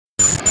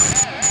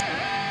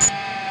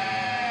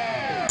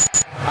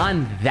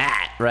on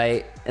that,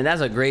 right? And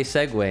that's a great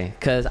segue,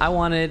 because I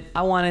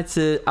wanted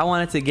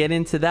to get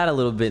into that a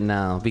little bit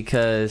now,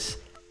 because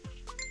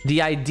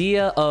the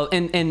idea of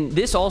and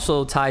this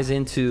also ties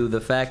into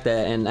the fact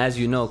that, and as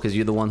you know, because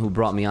you're the one who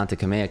brought me onto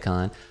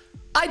KamehaCon,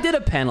 I did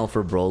a panel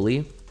for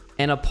Broly,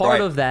 and a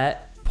part of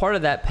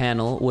that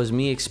panel was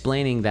me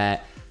explaining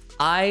that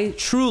I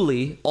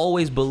truly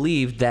always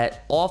believed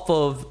that off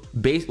of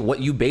what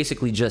you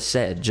basically just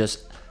said,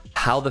 just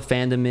how the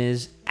fandom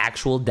is,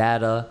 actual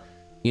data,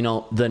 you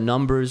know, the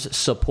numbers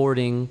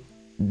supporting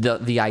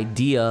the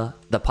idea,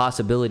 the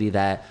possibility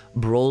that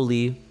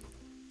Broly,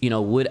 you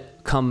know, would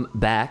come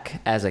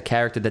back as a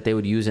character that they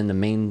would use in the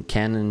main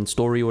canon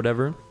story or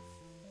whatever.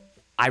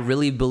 I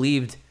really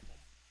believed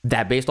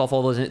that, based off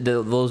all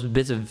those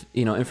bits of,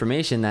 you know,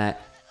 information,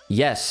 that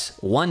yes,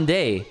 one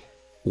day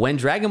when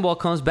Dragon Ball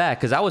comes back,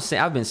 because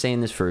I've been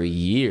saying this for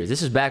years.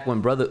 This is back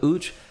when Brother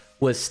Uchi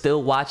was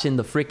still watching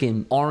the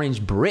freaking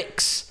Orange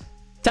Bricks.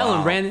 Tell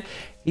him, Brandon.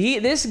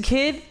 This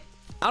kid,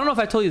 I don't know if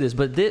I told you this,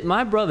 but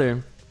my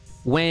brother,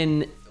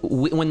 when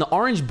the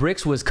Orange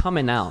Bricks was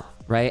coming out,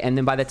 right, and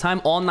then by the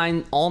time all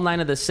nine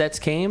of the sets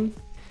came,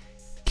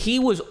 he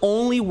was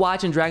only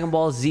watching Dragon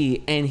Ball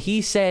Z, and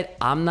he said,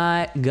 I'm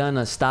not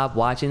gonna stop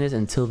watching this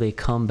until they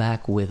come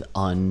back with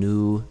a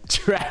new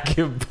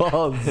Dragon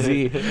Ball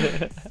Z.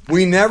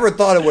 We never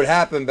thought it would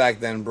happen back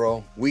then,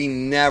 bro. We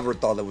never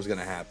thought it was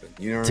gonna happen.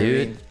 You know what I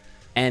mean?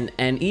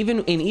 And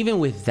even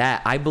with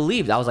that, I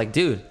believed. I was like,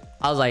 dude,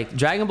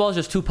 Dragon Ball is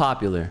just too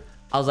popular.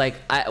 I was like,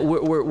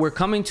 we're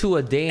coming to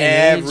a day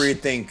and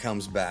everything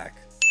comes back.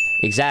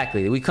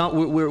 Exactly.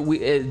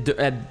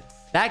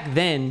 Back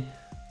then,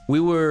 we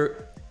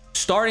were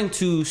starting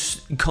to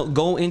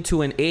go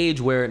into an age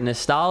where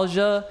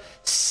nostalgia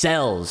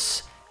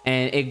sells,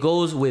 and it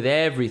goes with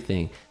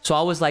everything. So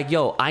I was like,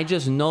 yo, I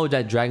just know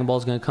that Dragon Ball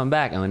is gonna come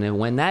back, and then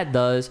when that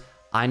does,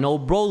 I know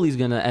Broly's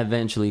gonna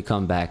eventually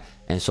come back.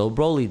 And so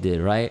Broly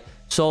did, right?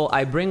 So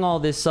I bring all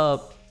this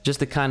up just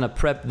to kind of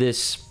prep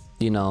this,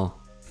 you know,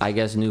 I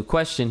guess new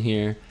question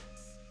here,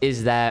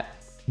 is that,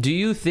 do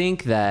you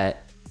think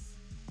that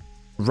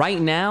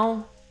right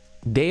now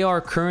they are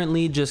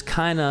currently just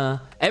kind of,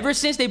 ever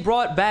since they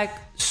brought back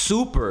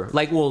Super,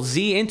 like, well,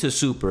 Z into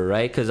Super,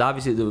 right? Because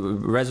obviously the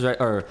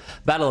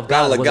Battle of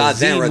Gods was a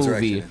Z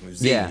movie.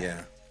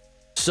 Yeah.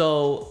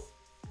 So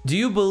do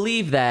you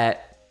believe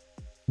that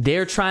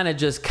they're trying to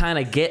just kind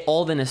of get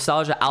all the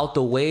nostalgia out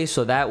the way,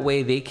 so that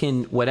way they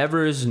can,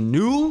 whatever is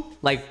new,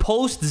 like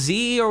post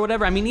Z or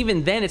whatever, I mean,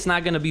 even then it's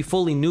not going to be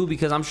fully new,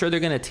 because I'm sure they're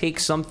going to take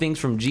some things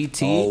from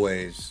GT.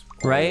 Always.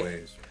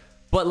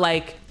 But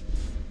like,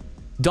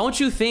 don't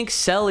you think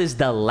Cell is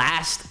the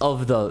last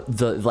of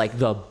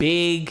the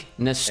big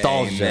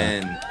nostalgia?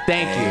 Amen.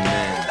 Thank you.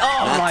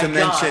 Oh, not to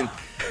mention,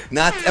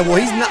 well,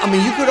 he's not. I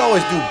mean, you could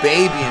always do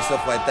Baby and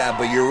stuff like that,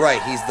 but you're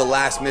right. He's the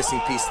last missing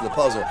piece of the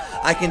puzzle.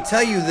 I can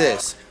tell you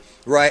this,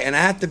 right? And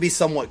I have to be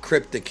somewhat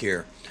cryptic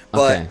here,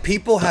 but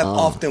people have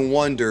often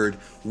wondered,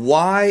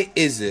 why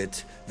is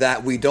it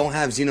that we don't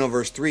have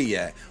Xenoverse 3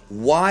 yet?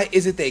 Why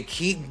is it they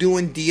keep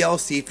doing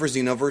DLC for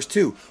Xenoverse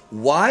 2?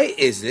 Why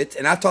is it,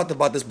 and I've talked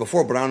about this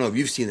before, but I don't know if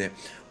you've seen it,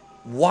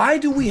 why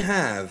do we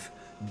have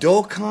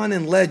Dokkan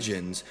and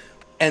Legends,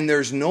 and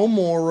there's no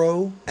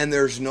Moro, and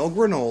there's no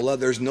Granola,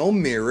 there's no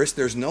Miris,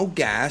 there's no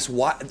Gas?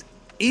 Why?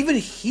 Even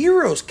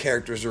Heroes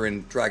characters are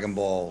in Dragon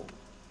Ball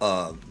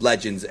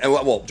Legends, and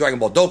well, Dragon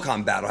Ball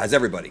Dokkan Battle has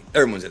everybody.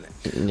 Everyone's in it.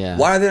 Yeah.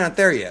 Why are they not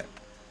there yet?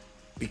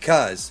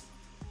 Because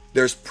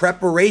there's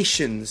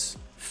preparations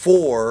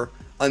for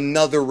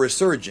another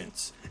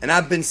resurgence. And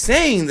I've been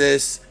saying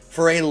this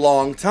for a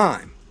long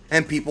time.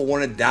 And people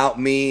want to doubt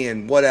me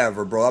and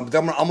whatever, bro. I'm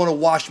going to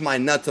wash my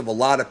nuts of a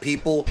lot of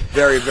people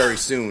very, very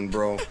soon,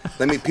 bro.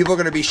 People are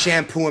going to be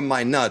shampooing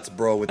my nuts,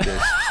 bro, with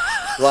this.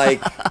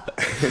 Like,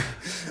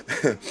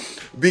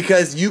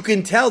 because you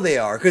can tell they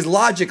are. Because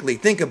logically,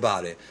 think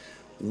about it.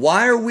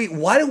 Why do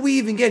we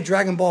even get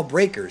Dragon Ball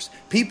Breakers?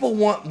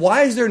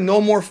 Why is there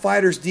no more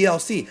Fighters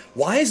DLC?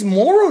 Why is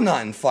Moro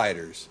not in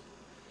Fighters?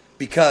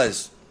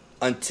 Because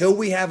until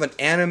we have an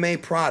anime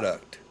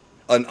product,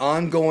 an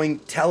ongoing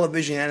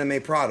television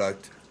anime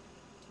product,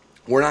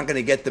 we're not going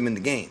to get them in the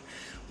game.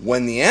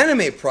 When the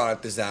anime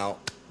product is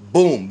out,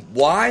 boom.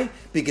 Why?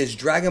 Because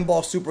Dragon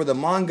Ball Super, the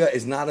manga,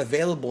 is not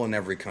available in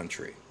every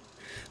country.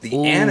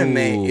 The anime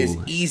is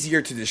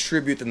easier to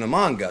distribute than the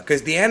manga,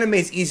 because the anime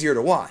is easier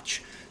to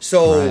watch.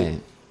 So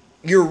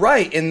you're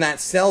right in that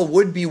Cell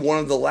would be one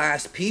of the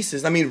last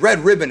pieces. I mean, Red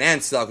Ribbon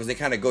and Cell, because they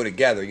kind of go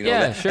together, you know.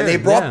 Yeah, sure, and they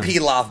brought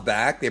Pilaf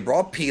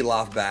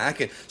back.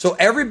 And so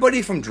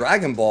everybody from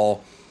Dragon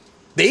Ball,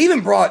 they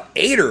even brought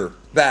Ader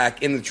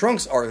back in the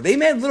Trunks arc. They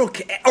made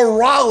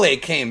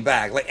Arale came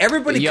back. Like,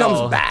 everybody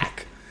comes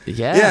back.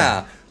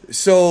 Yeah.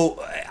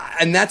 So,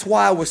 and that's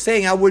why I was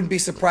saying I wouldn't be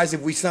surprised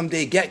if we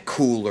someday get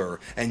Cooler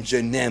and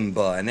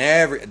Janemba and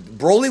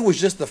Broly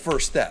was just the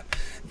first step.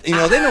 You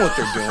know, they know what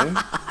they're doing.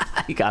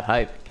 He got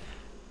hype.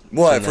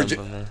 What?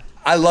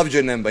 I love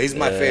Janemba. He's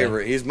my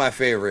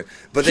favorite.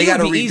 But they got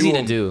to redo easy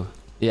him. to do.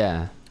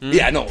 Yeah.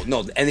 Yeah, no,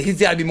 and he's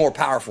got to be more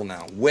powerful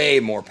now,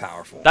 way more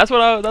powerful. That's what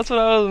I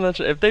was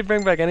mentioning. If they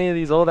bring back any of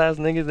these old ass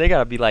niggas, they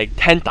gotta be like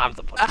 10 times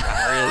the fucking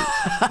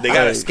power. They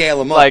gotta scale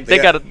them up. Like they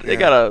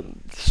gotta.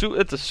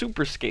 It's a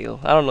super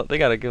scale. I don't know. They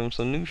gotta give them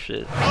some new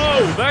shit.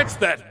 Oh, that's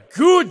that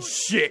good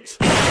shit.